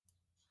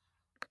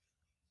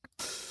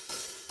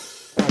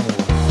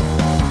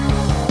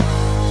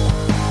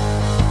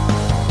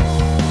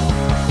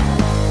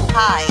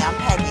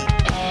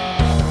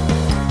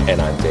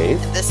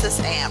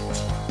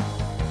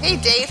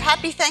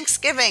happy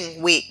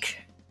Thanksgiving week.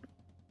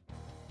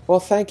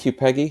 Well, thank you,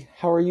 Peggy.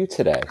 How are you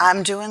today?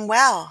 I'm doing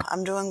well.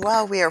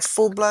 We are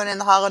full-blown in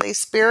the holiday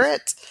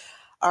spirit.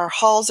 Our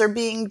halls are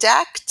being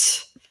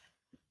decked.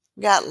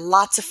 We got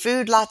lots of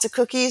food, lots of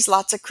cookies,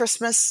 lots of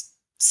Christmas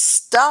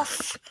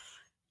stuff.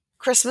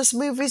 Christmas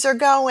movies are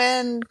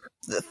going.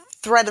 The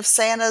threat of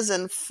Santa's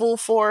in full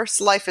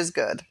force. Life is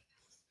good.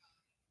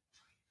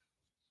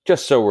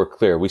 Just so we're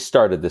clear, we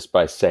started this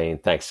by saying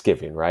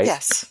Thanksgiving, right?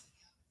 Yes.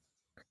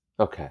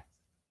 Okay.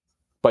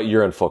 But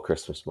you're in full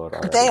Christmas mode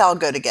already. They all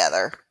go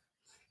together.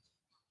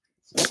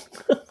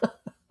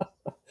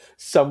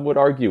 Some would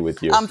argue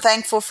with you. I'm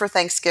thankful for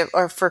Thanksgiving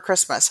or for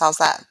Christmas. How's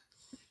that?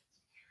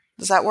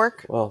 Does that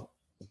work? Well,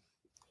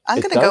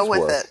 I'm going to go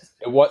with it.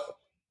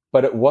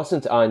 But it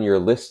wasn't on your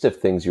list of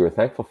things you were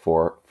thankful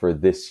for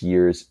this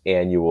year's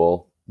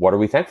annual What Are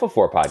We Thankful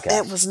For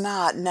podcast. It was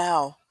not.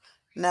 No.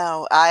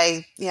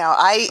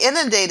 I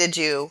inundated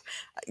you.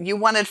 You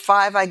wanted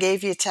 5, I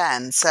gave you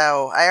 10.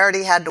 So I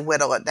already had to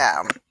whittle it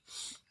down.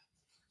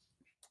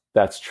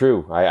 That's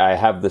true. I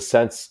have the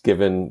sense,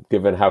 given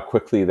how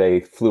quickly they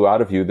flew out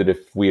of you, that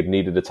if we had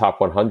needed a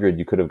top 100,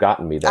 you could have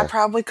gotten me there. I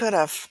probably could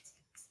have.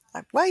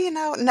 Well,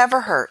 it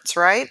never hurts,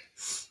 right?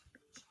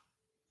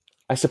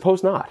 I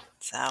suppose not.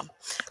 So,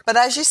 but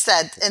as you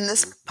said, in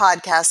this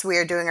podcast, we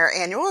are doing our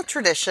annual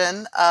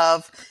tradition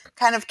of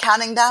kind of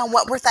counting down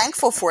what we're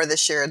thankful for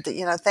this year.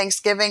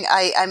 Thanksgiving,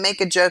 I make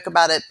a joke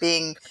about it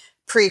being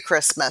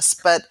pre-Christmas,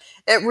 but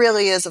it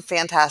really is a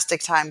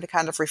fantastic time to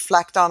kind of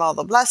reflect on all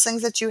the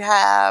blessings that you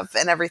have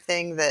and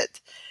everything that,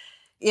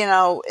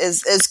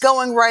 is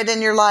going right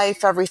in your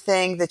life,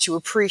 everything that you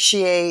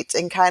appreciate,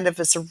 and kind of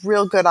it's a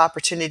real good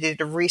opportunity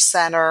to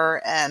recenter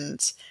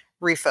and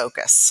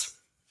refocus.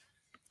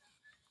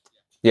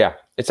 Yeah,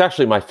 it's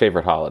actually my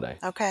favorite holiday.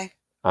 Okay.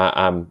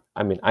 I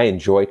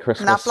enjoy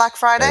Christmas. Not Black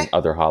Friday? And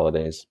other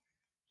holidays.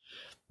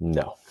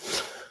 No.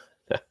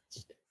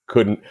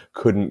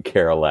 Couldn't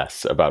care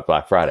less about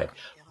Black Friday.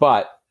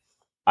 But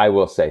I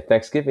will say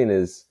Thanksgiving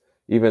is,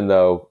 even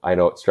though I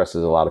know it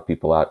stresses a lot of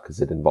people out because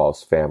it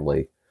involves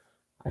family,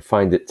 I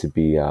find it to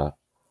be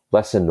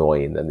less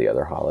annoying than the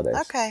other holidays.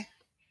 Okay.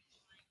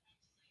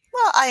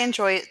 Well, I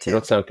enjoy it too. You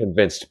don't sound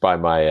convinced by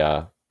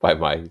my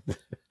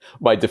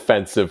my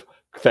defense of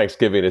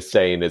Thanksgiving is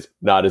saying is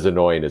not as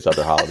annoying as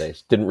other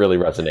holidays. Didn't really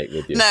resonate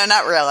with you. No,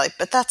 not really,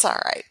 but that's all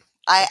right.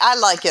 I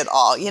like it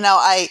all.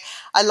 I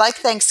like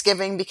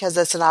Thanksgiving because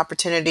it's an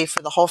opportunity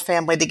for the whole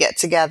family to get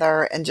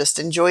together and just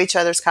enjoy each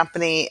other's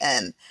company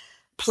and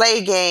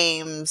play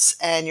games,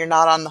 and you're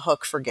not on the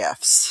hook for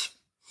gifts.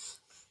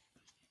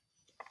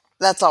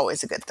 That's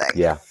always a good thing.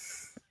 Yeah,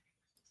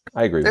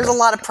 I agree. There's a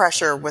lot of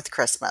pressure with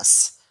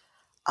Christmas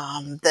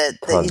that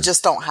you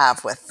just don't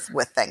have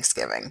with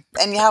Thanksgiving.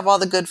 And you have all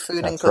the good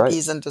food and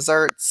cookies and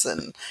desserts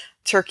and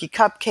turkey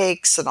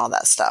cupcakes and all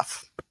that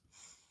stuff.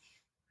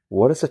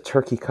 What is a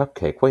turkey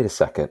cupcake? Wait a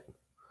second.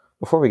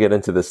 Before we get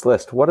into this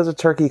list, what is a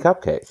turkey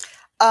cupcake?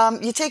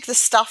 You take the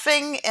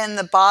stuffing in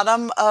the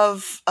bottom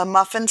of a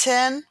muffin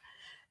tin,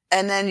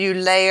 and then you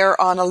layer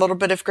on a little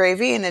bit of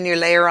gravy, and then you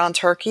layer on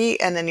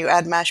turkey, and then you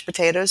add mashed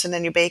potatoes, and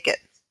then you bake it.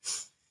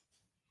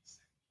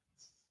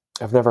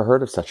 I've never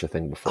heard of such a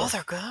thing before. Oh,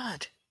 they're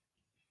good.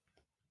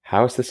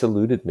 How has this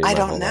eluded me? I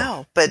don't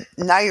know, but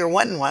now you're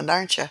wanting one,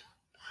 aren't you? I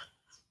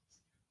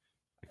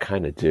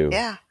kind of do.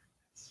 Yeah.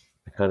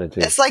 I kind of do.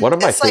 It's like, one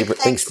of my favorite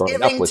things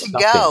growing up was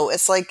stuffing. Go.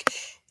 It's like,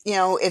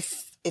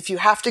 if you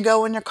have to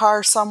go in your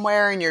car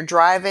somewhere and you're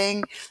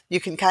driving,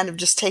 you can kind of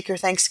just take your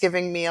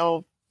Thanksgiving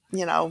meal,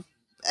 a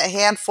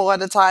handful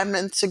at a time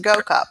into go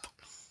cup.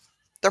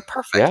 They're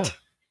perfect. Yeah.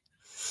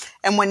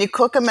 And when you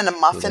cook them in a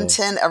muffin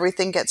tin,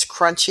 everything gets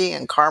crunchy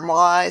and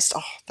caramelized.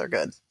 Oh, they're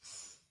good.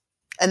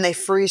 And they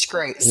freeze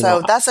great.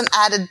 So that's an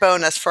added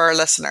bonus for our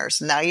listeners.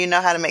 Now you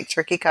know how to make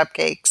turkey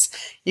cupcakes.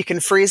 You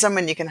can freeze them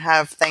and you can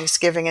have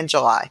Thanksgiving in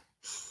July.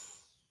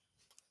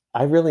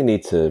 I really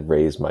need to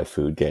raise my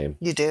food game.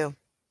 You do.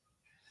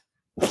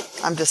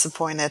 I'm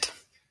disappointed.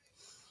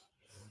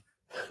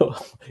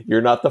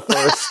 You're not the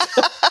first.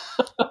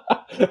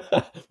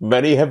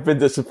 Many have been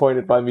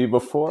disappointed by me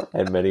before,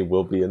 and many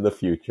will be in the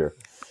future.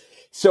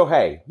 So,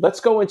 hey, let's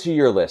go into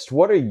your list.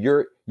 What are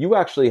you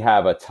actually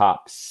have a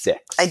top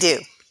 6. I do.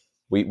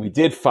 We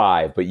did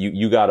 5, but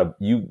you got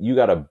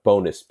a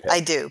bonus pick. I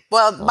do.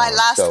 Well, my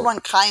last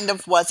one kind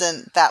of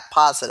wasn't that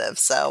positive,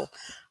 so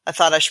I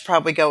thought I should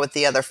probably go with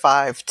the other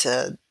 5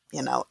 to,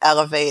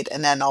 elevate,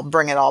 and then I'll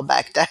bring it all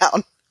back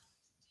down.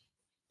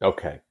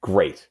 Okay,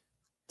 great.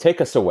 Take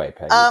us away,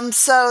 Peggy.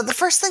 So the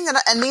first thing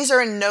and these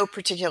are in no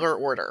particular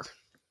order,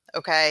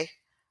 okay?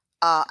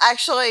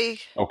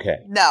 Actually, okay.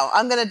 No,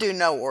 I'm going to do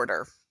no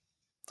order.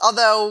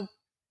 Although,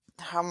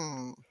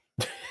 no,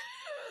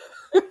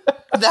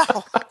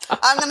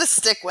 I'm going to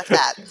stick with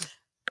that.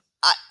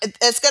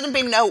 It's going to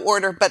be no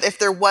order, but if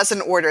there was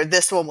an order,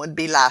 this one would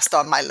be last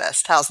on my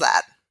list. How's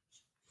that?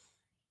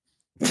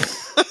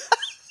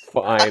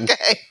 Fine.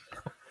 Okay.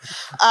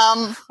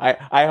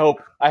 I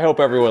hope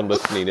everyone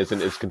listening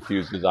isn't as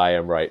confused as I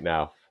am right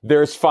now.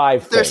 There's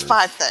 5 things. There's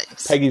 5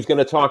 things. Peggy's going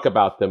to talk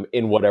about them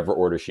in whatever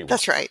order she wants.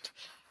 That's right.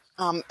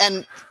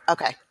 And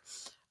okay.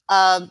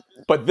 Um,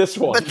 But this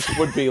one but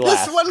would be this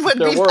last. one would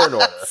There be were an order.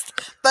 last.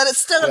 But it's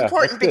still Yeah,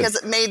 important that's good. because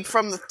it made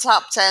from the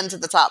top 10 to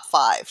the top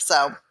 5.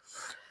 So,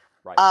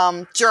 Right.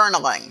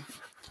 journaling.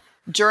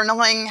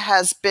 Journaling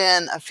has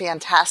been a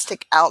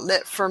fantastic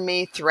outlet for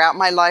me throughout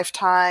my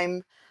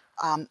lifetime,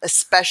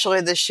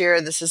 especially this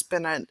year. This has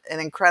been an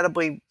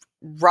incredibly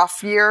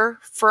rough year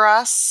for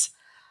us.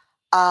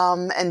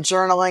 And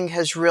journaling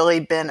has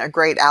really been a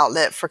great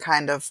outlet for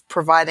kind of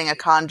providing a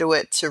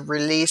conduit to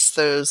release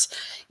those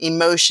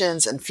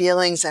emotions and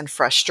feelings and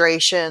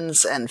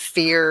frustrations and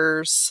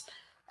fears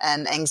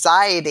and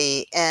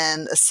anxiety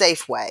in a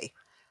safe way.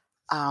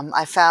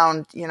 I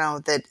found,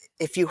 that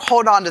if you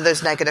hold on to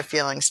those negative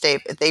feelings,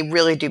 Dave, they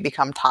really do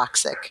become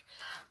toxic.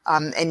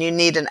 And you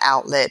need an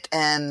outlet.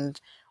 And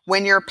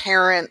when you're a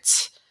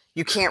parent,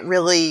 you can't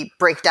really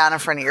break down in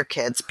front of your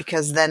kids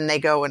because then they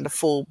go into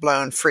full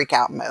blown freak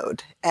out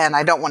mode. And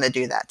I don't want to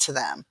do that to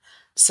them.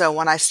 So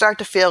when I start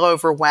to feel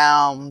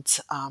overwhelmed,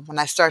 when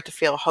I start to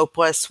feel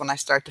hopeless, when I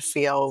start to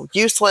feel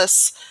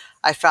useless,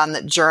 I found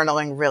that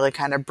journaling really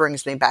kind of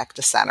brings me back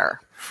to center.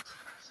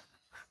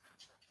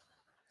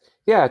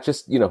 Yeah,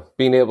 just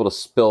being able to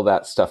spill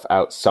that stuff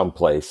out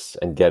someplace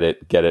and get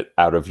it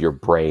out of your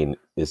brain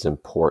is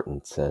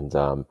important. And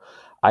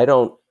I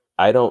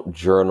don't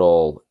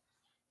journal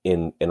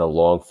in a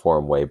long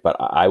form way, but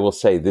I will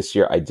say this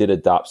year I did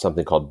adopt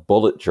something called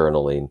bullet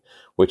journaling,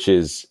 which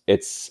is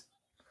it's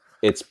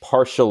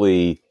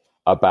partially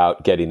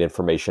about getting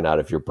information out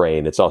of your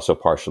brain. It's also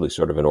partially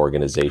sort of an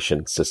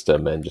organization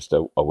system and just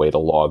a way to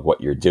log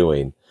what you're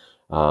doing.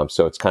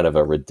 So it's kind of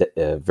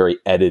a very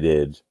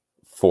edited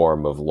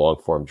form of long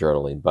form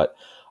journaling. But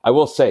I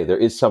will say there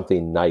is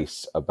something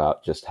nice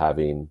about just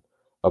having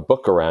a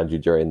book around you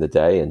during the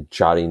day and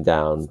jotting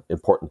down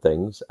important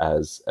things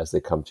as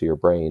they come to your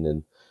brain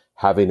and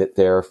having it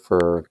there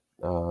for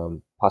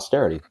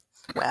posterity.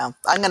 Well,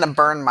 I'm going to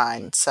burn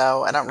mine,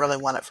 so I don't really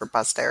want it for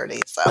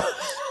posterity. So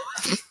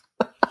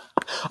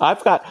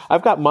I've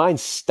got mine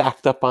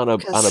stacked up on a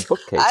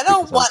bookcase. I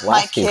don't want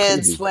my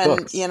kids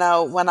books.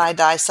 when I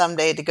die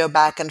someday to go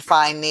back and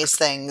find these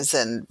things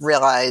and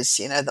realize,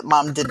 that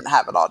mom didn't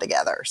have it all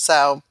together.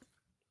 So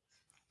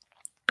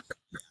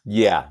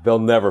yeah, they'll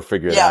never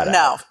figure that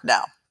out.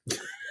 No.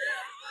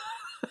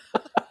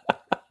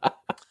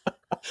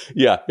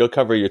 Yeah, you'll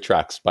cover your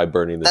tracks by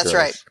burning the That's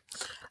journals.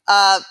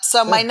 right.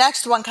 So my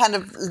next one kind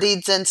of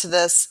leads into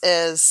this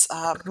is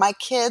my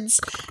kids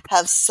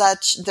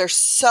they're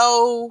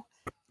so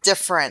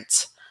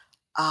different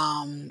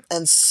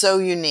and so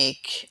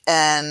unique.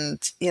 And,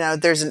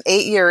 there's an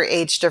 8-year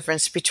age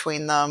difference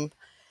between them.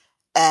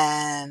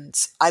 And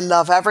I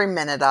love every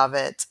minute of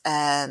it.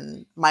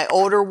 And my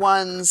older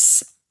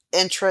ones'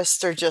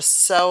 interests are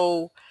just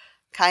so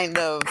kind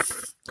of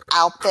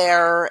out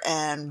there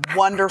and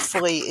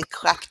wonderfully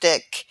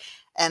eclectic.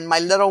 And my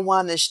little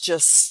one is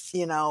just,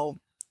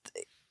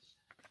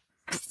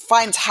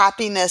 finds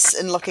happiness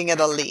in looking at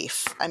a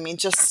leaf. I mean,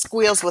 just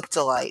squeals with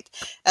delight.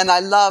 And I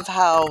love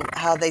how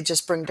they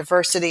just bring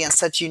diversity and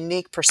such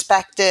unique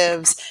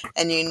perspectives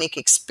and unique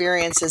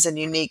experiences and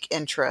unique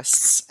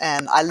interests.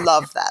 And I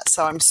love that.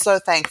 So I'm so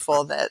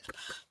thankful that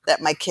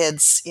my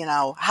kids,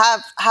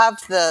 have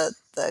the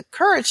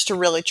courage to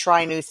really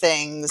try new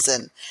things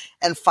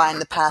and find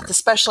the path,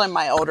 especially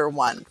my older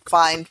one,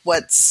 find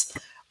what's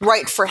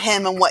right for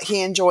him and what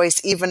he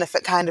enjoys, even if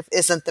it kind of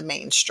isn't the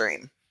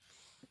mainstream.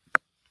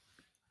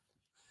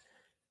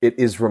 It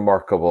is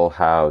remarkable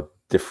how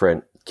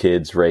different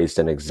kids raised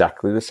in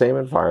exactly the same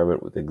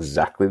environment with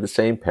exactly the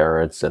same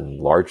parents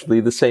and largely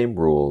the same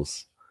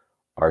rules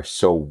are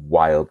so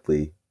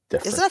wildly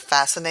different. Isn't it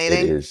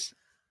fascinating? It is.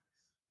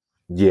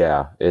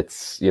 Yeah,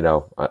 it's,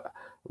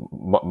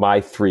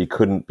 my 3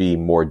 couldn't be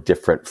more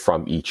different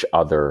from each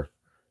other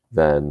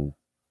than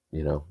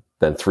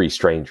 3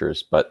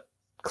 strangers, but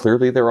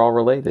clearly they're all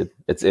related.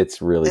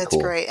 It's really cool. It's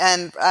great.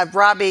 And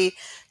Robbie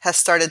has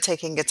started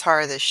taking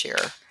guitar this year.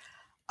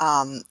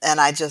 And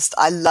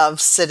I love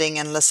sitting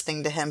and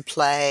listening to him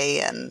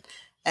play, and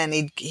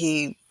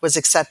he was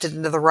accepted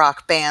into the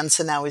rock band.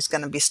 So now he's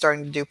going to be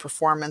starting to do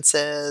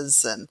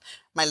performances, and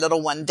my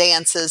little one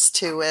dances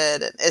to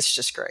it. And it's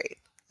just great.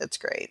 It's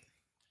great.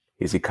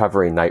 Is he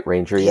covering Night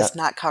Ranger yet? He's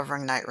not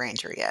covering Night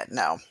Ranger yet.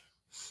 No,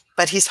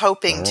 but he's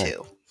hoping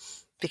to,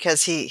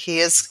 because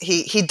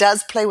he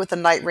does play with the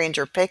Night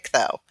Ranger pick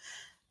though,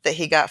 that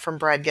he got from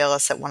Brad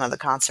Gillis at one of the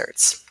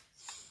concerts.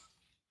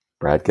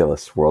 Brad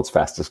Gillis, world's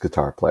fastest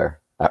guitar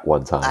player at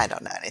one time. I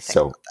don't know anything.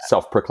 So about that.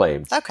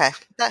 Self-proclaimed. Okay.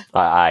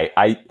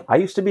 I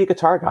used to be a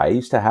guitar guy. I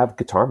used to have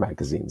guitar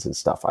magazines and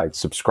stuff. I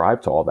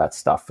subscribed to all that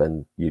stuff,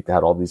 and you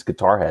had all these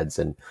guitar heads.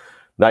 And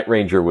Night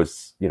Ranger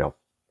was,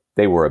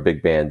 they were a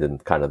big band in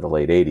kind of the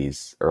late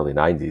 80s, early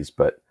 90s,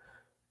 but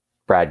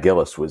Brad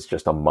Gillis was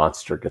just a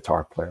monster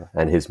guitar player.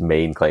 And his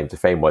main claim to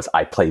fame was,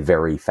 I play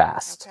very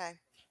fast. Okay.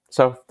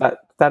 So that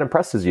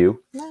impresses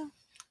you. No.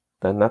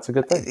 Then that's a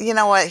good thing. You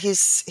know what?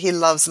 He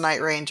loves Night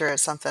Ranger.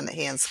 It's something that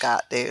he and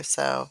Scott do,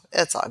 so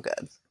it's all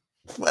good.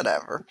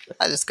 Whatever.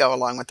 I just go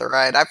along with the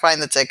ride. I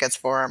find the tickets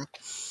for him.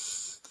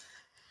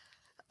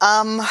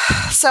 Um,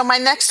 so my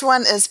next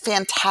one is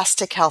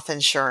fantastic health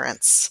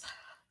insurance.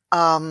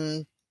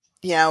 Um,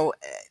 you know,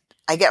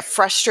 I get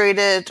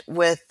frustrated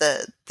with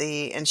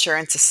the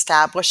insurance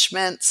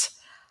establishment,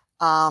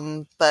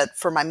 but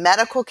for my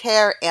medical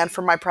care and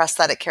for my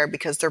prosthetic care,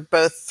 because they're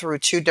both through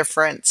two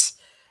different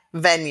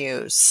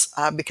venues,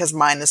 because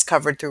mine is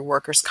covered through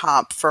workers'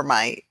 comp for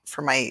my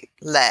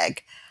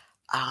leg.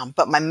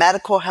 But my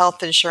medical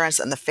health insurance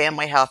and the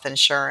family health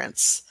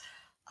insurance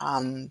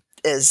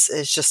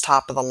is just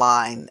top of the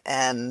line,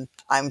 and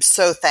I'm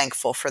so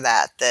thankful for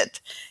that.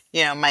 That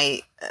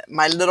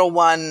my little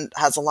one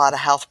has a lot of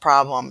health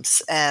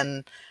problems,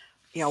 and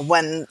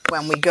when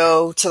we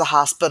go to the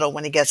hospital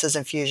when he gets his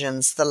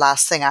infusions, the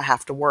last thing I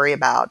have to worry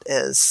about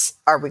is,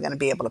 are we going to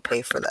be able to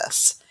pay for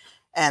this?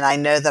 And I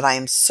know that I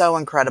am so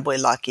incredibly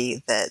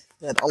lucky that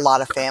a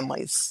lot of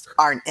families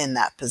aren't in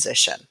that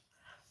position.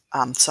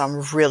 So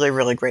I'm really,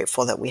 really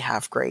grateful that we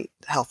have great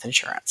health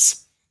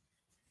insurance.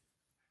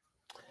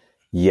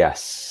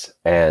 Yes.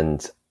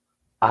 And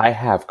I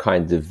have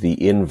kind of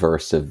the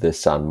inverse of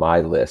this on my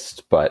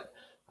list, but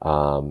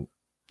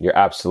you're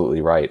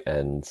absolutely right.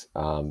 And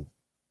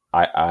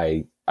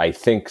I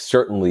think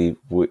certainly,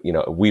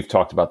 we've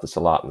talked about this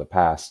a lot in the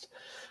past.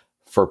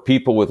 For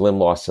people with limb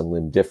loss and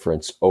limb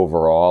difference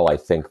overall, I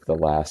think the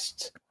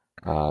last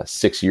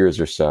 6 years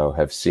or so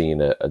have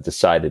seen a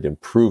decided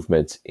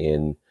improvement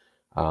in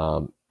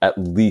at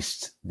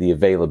least the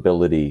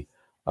availability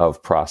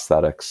of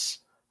prosthetics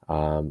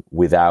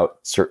without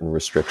certain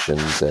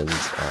restrictions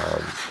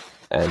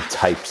and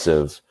types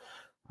of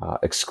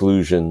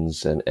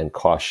exclusions and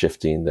cost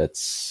shifting.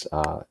 That's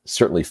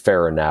certainly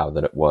fairer now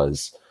than it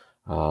was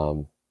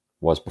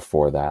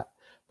before that.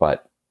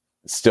 But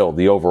still,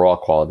 the overall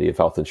quality of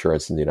health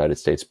insurance in the United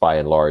States, by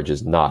and large,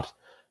 is not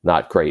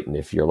great. And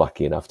if you're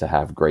lucky enough to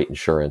have great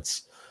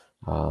insurance,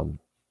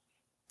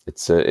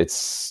 it's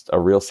a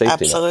real safety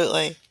net.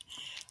 Absolutely.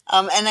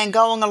 And then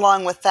going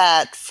along with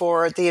that,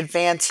 for the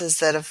advances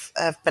that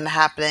have been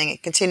happening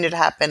and continue to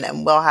happen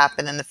and will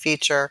happen in the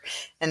future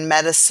in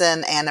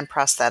medicine and in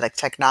prosthetic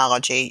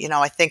technology.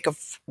 I think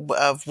of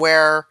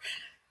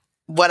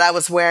what I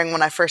was wearing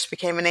when I first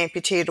became an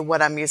amputee to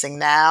what I'm using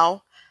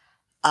now.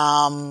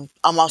 I'm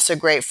also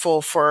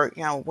grateful for,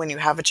 when you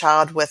have a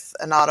child with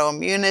an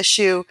autoimmune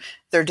issue,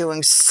 they're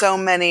doing so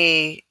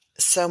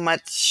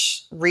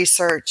much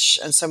research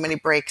and so many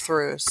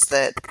breakthroughs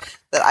that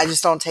I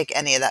just don't take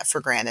any of that for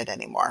granted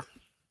anymore.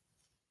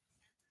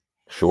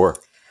 Sure.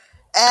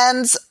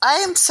 And I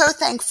am so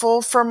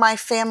thankful for my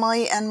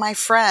family and my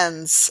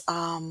friends.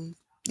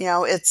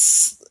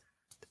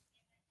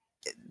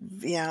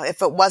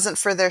 If it wasn't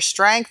for their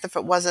strength, if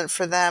it wasn't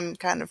for them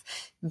kind of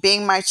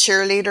being my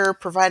cheerleader,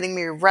 providing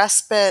me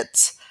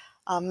respite,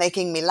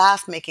 making me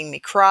laugh, making me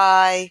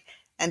cry,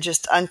 and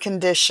just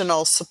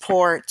unconditional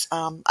support,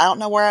 I don't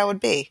know where I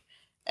would be.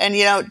 And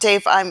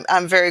Dave,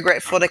 I'm very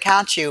grateful to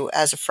count you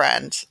as a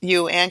friend,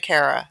 you and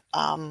Kara.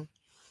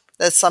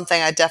 That's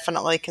something I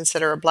definitely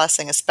consider a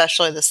blessing,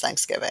 especially this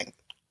Thanksgiving.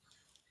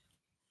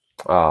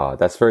 Oh,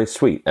 that's very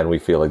sweet, and we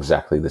feel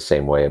exactly the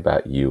same way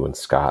about you and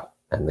Scott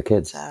and the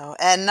kids. So,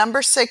 and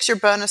number 6, your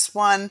bonus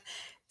one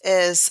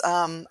is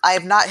I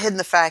have not hidden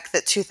the fact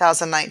that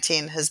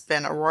 2019 has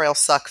been a royal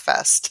suck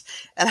fest,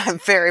 and I'm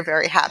very,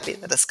 very happy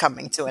that it's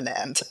coming to an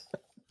end.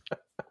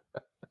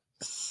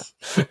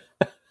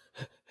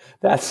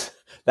 That's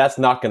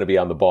not going to be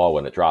on the ball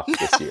when it drops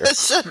this year. It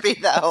should be,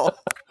 though.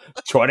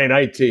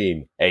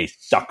 2019, a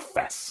suck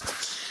fest.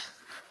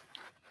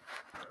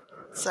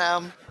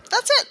 So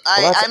that's it.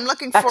 I'm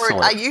looking forward.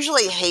 Excellent. I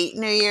usually hate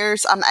New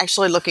Year's. I'm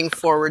actually looking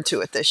forward to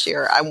it this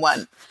year.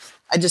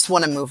 I just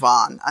want to move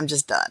on. I'm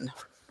just done.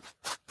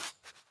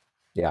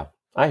 Yeah,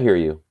 I hear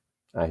you.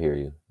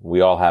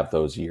 We all have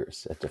those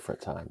years at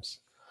different times.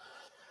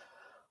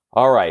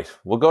 All right,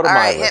 we'll go to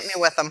my list. All right, hit me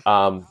with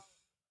them.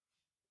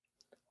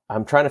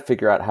 I'm trying to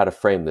figure out how to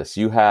frame this.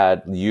 You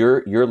had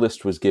your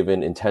list was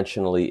given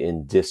intentionally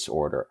in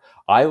disorder.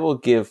 I will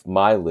give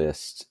my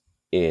list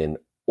in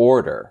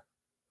order,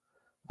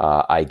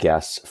 I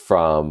guess,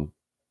 from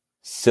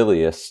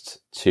silliest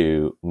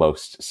to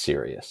most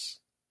serious.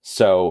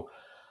 So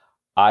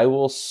I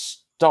will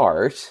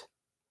start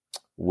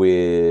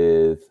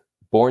with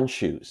Born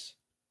Shoes.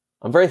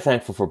 I'm very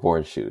thankful for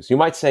Born Shoes. You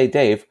might say,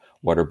 Dave,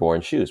 what are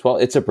Born Shoes? Well,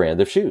 it's a brand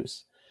of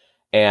shoes.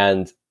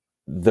 And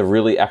the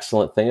really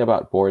excellent thing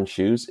about Born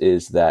Shoes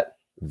is that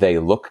they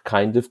look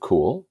kind of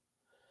cool.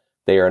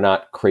 They are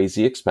not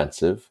crazy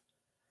expensive.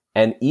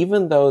 And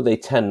even though they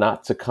tend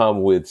not to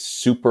come with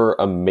super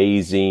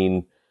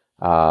amazing,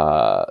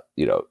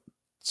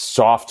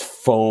 soft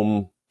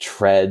foam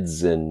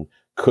treads and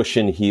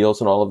cushion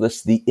heels and all of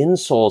this, the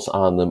insoles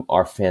on them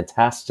are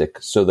fantastic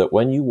so that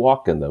when you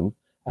walk in them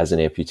as an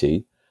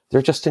amputee,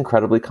 they're just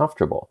incredibly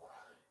comfortable.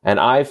 And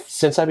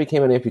since I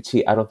became an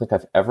amputee, I don't think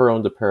I've ever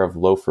owned a pair of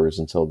loafers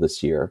until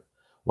this year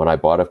when I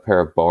bought a pair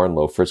of Born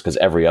loafers, because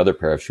every other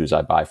pair of shoes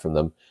I buy from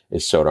them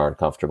is so darn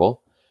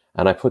comfortable.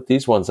 And I put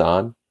these ones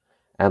on,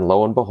 and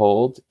lo and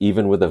behold,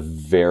 even with a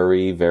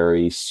very,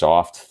 very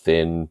soft,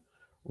 thin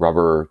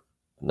rubber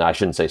I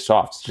shouldn't say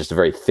soft, it's just a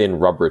very thin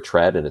rubber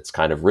tread and it's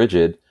kind of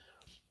rigid,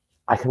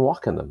 I can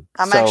walk in them.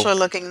 I'm actually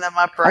looking them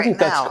up I right think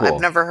that's now. cool.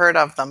 I've never heard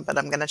of them, but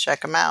I'm going to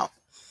check them out.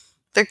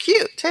 They're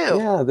cute too.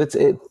 Yeah, that's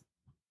it.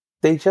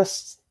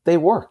 They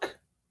work.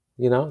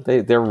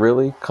 They're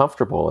really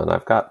comfortable, and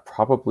I've got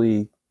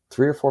probably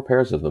 3 or 4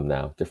 pairs of them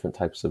now, different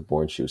types of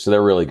Born shoes. So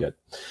they're really good.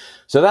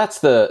 So that's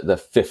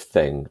the fifth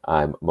thing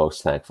I'm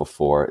most thankful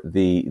for.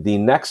 The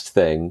next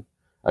thing,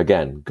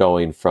 again,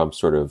 going from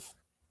sort of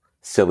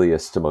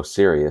silliest to most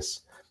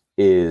serious,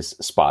 is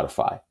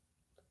Spotify.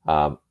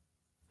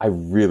 I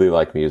really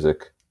like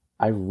music.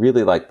 I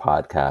really like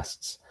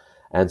podcasts,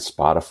 and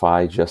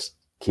Spotify just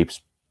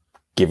keeps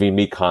giving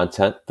me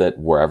content that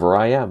wherever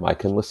I am, I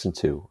can listen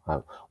to.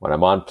 When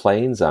I'm on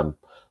planes, I'm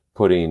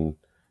putting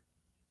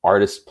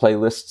artist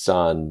playlists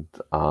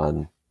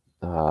on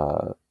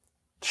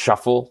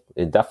shuffle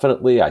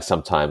indefinitely. I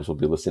sometimes will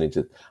be listening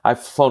to.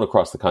 I've flown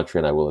across the country,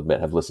 and I will admit,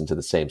 have listened to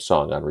the same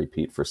song on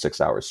repeat for 6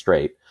 hours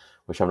straight,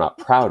 which I'm not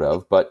proud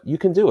of, but you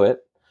can do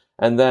it.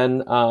 And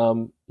then,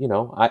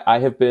 I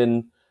have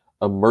been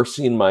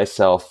immersing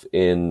myself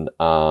in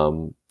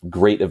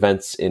great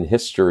events in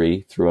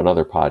history through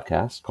another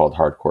podcast called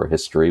Hardcore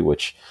History,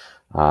 which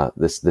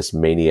this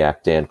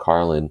maniac Dan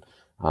Carlin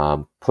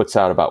puts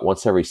out about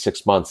once every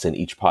 6 months, and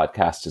each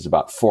podcast is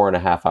about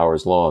 4.5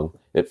 hours long.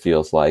 It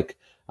feels like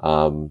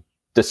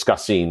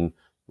discussing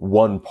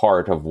one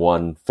part of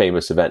one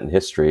famous event in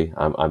history.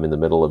 I'm in the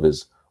middle of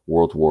his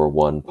World War I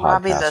podcast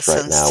Robbie right now.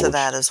 listens to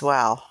that as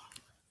well.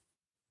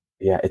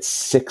 Yeah, it's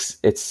six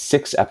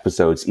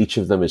episodes. Each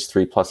of them is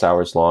 3+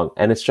 hours long,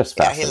 and it's just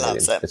fascinating. Yeah, he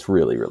loves it. It's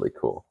really, really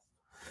cool.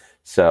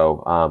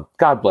 So,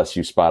 God bless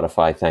you,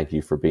 Spotify. Thank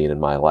you for being in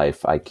my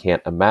life. I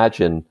can't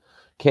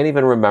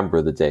even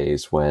remember the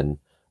days when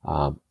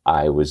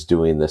I was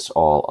doing this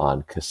all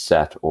on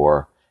cassette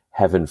or,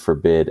 heaven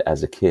forbid,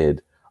 as a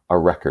kid, a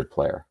record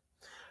player.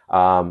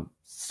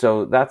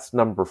 So that's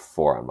number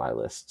 4 on my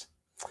list.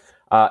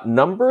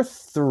 Number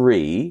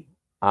 3,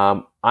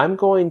 I'm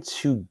going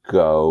to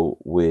go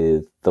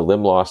with the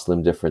limb loss,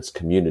 limb difference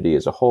community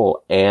as a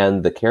whole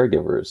and the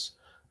caregivers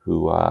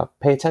who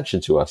pay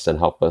attention to us and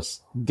help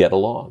us get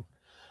along.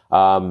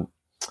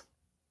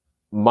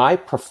 My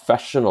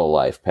professional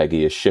life,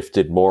 Peggy, has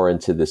shifted more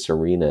into this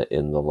arena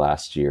in the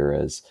last year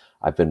as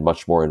I've been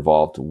much more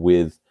involved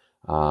with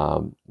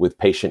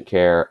patient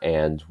care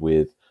and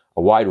with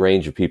a wide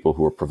range of people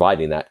who are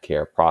providing that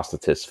care,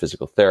 prosthetists,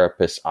 physical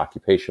therapists,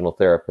 occupational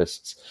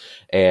therapists.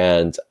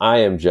 And I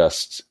am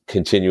just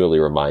continually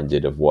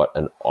reminded of what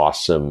an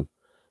awesome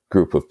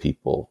group of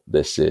people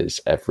this is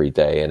every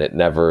day. And it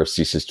never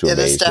ceases to amaze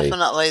me. It is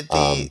definitely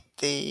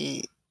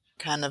the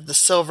kind of the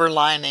silver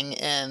lining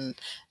in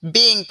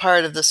being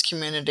part of this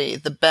community.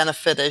 The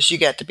benefit is you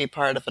get to be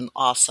part of an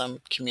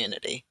awesome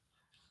community.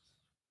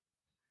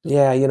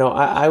 Yeah,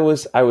 I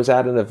was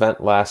at an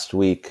event last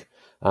week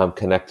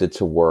connected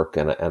to work,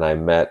 and I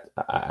met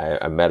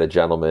a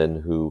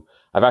gentleman who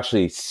I've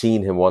actually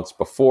seen him once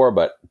before,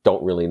 but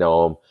don't really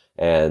know him,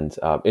 and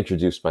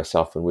introduced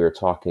myself, and we were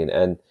talking,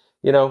 and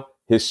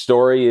his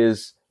story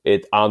is,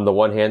 it on the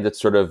one hand,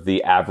 it's sort of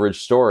the average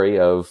story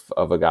of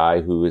a guy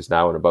who is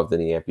now an above the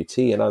knee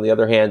amputee, and on the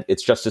other hand,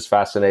 it's just as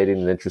fascinating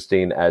and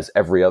interesting as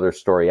every other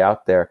story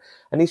out there.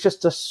 And he's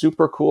just a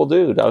super cool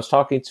dude. I was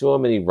talking to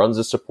him, and he runs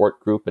a support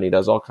group, and he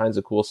does all kinds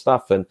of cool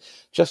stuff, and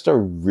just a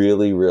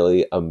really,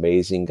 really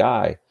amazing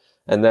guy.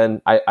 And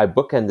then I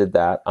bookended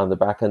that on the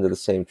back end of the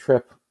same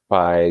trip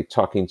by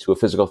talking to a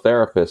physical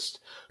therapist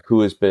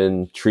who has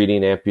been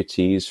treating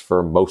amputees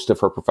for most of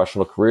her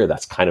professional career.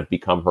 That's kind of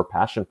become her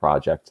passion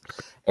project.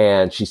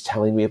 And she's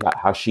telling me about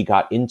how she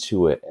got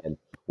into it and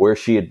where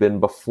she had been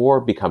before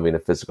becoming a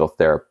physical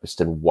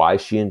therapist and why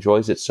she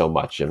enjoys it so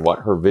much and what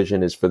her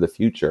vision is for the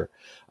future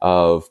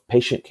of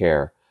patient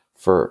care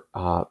for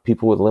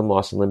people with limb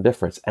loss and limb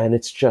difference. And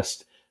it's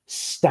just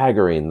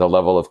staggering, the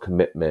level of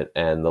commitment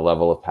and the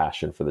level of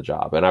passion for the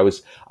job. And I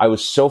was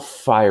so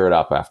fired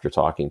up after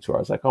talking to her.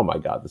 I was like, oh my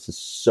God, this is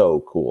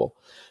so cool.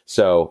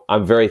 So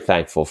I'm very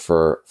thankful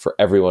for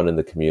everyone in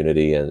the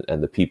community and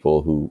the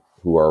people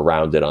who are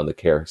around it on the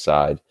care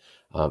side.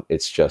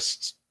 It's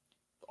just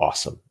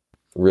awesome.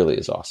 It really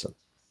is awesome.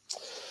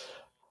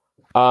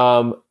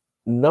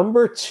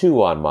 Number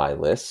 2 on my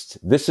list,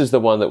 this is the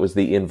one that was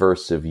the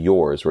inverse of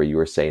yours, where you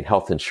were saying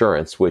health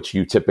insurance, which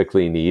you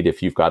typically need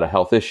if you've got a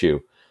health issue.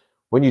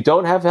 When you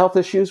don't have health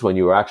issues, when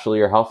you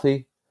actually are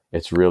healthy,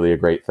 it's really a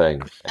great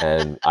thing.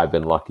 And I've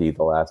been lucky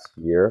the last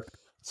year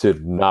to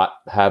not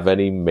have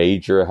any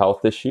major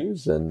health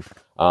issues. And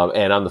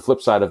on the flip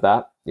side of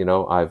that,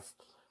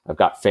 I've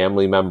got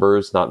family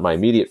members, not my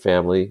immediate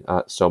family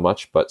so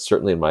much, but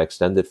certainly in my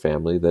extended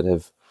family that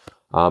have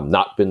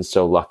not been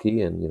so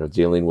lucky, and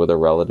dealing with a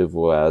relative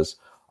who has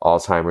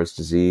Alzheimer's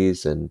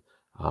disease and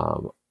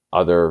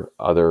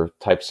other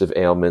types of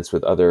ailments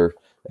with other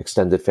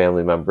extended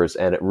family members.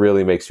 And it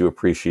really makes you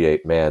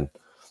appreciate, man,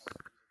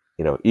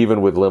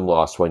 even with limb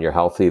loss, when you're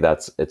healthy,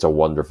 it's a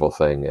wonderful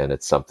thing, and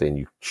it's something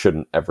you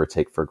shouldn't ever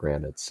take for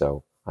granted.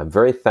 So I'm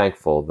very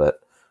thankful that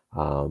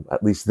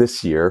at least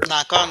this year,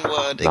 knock on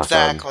wood,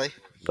 exactly.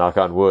 knock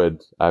on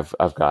wood,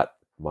 I've got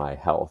my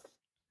health.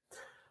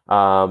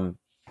 Um,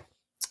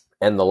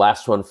 and the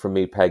last one for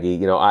me,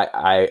 Peggy,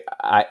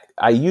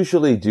 I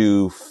usually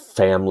do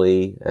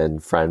family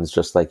and friends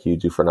just like you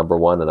do for number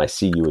one, and I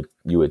see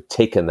you had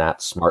taken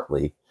that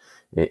smartly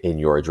in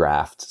your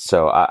draft.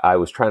 So I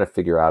was trying to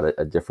figure out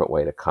a different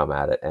way to come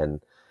at it,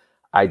 and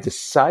I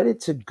decided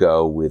to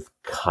go with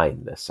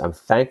kindness. I'm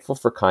thankful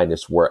for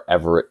kindness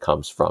wherever it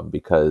comes from,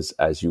 because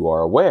as you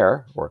are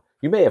aware, or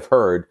you may have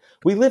heard,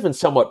 we live in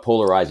somewhat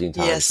polarizing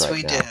times Yes, right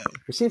we now. do.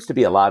 There seems to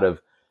be a lot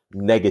of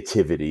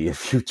negativity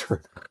if you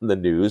turn on the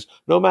news,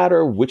 no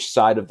matter which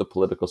side of the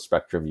political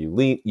spectrum you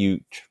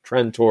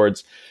trend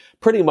towards.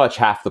 Pretty much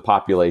half the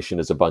population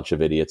is a bunch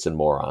of idiots and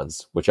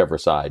morons, whichever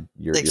side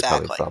you're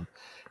coming Exactly. from.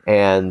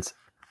 And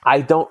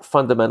I don't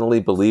fundamentally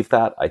believe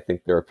that. I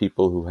think there are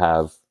people who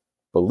have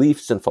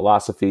beliefs and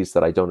philosophies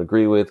that I don't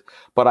agree with.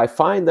 But I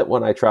find that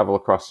when I travel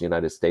across the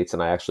United States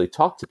and I actually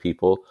talk to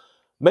people,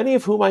 many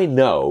of whom I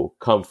know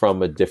come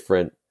from a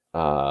different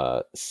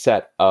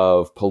set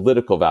of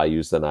political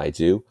values than I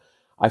do,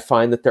 I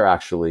find that they're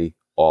actually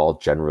all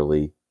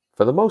generally,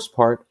 for the most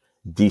part,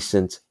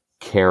 decent,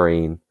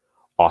 caring,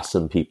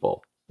 awesome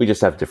people. We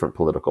just have different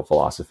political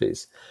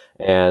philosophies.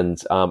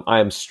 And I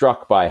am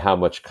struck by how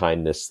much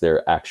kindness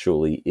there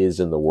actually is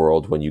in the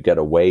world when you get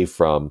away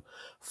from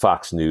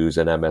Fox News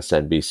and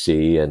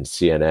MSNBC and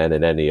CNN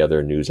and any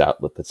other news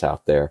outlet that's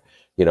out there.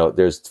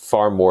 There's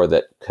far more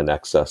that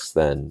connects us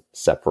than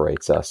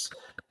separates us.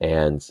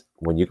 And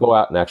when you go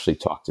out and actually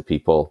talk to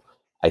people,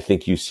 I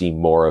think you see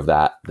more of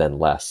that than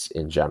less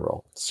in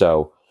general.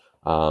 So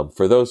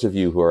for those of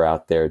you who are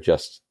out there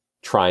just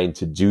trying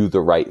to do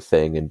the right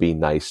thing and be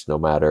nice, no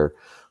matter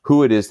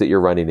who it is that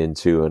you're running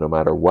into and no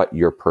matter what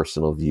your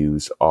personal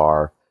views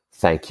are,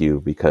 thank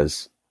you,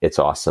 because it's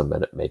awesome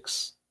and it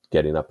makes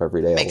getting up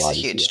every day Makes a a lot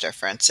huge easier.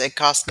 difference. It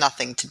costs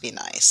nothing to be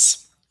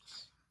nice.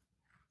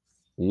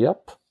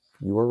 Yep,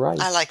 you were right.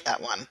 I like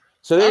that one.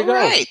 So there All you go.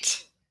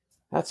 right.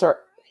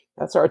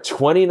 That's our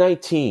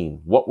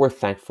 2019 What We're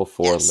Thankful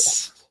For Yes.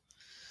 list.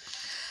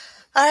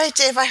 All right,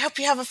 Dave, I hope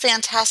you have a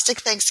fantastic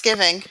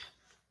Thanksgiving.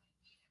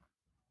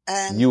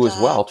 And You as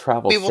well.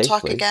 Travel we will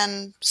talk safely.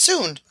 again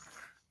soon.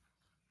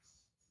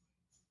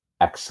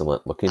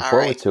 Excellent. Looking All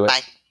forward right. to it.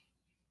 Bye.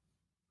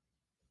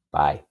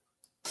 Bye.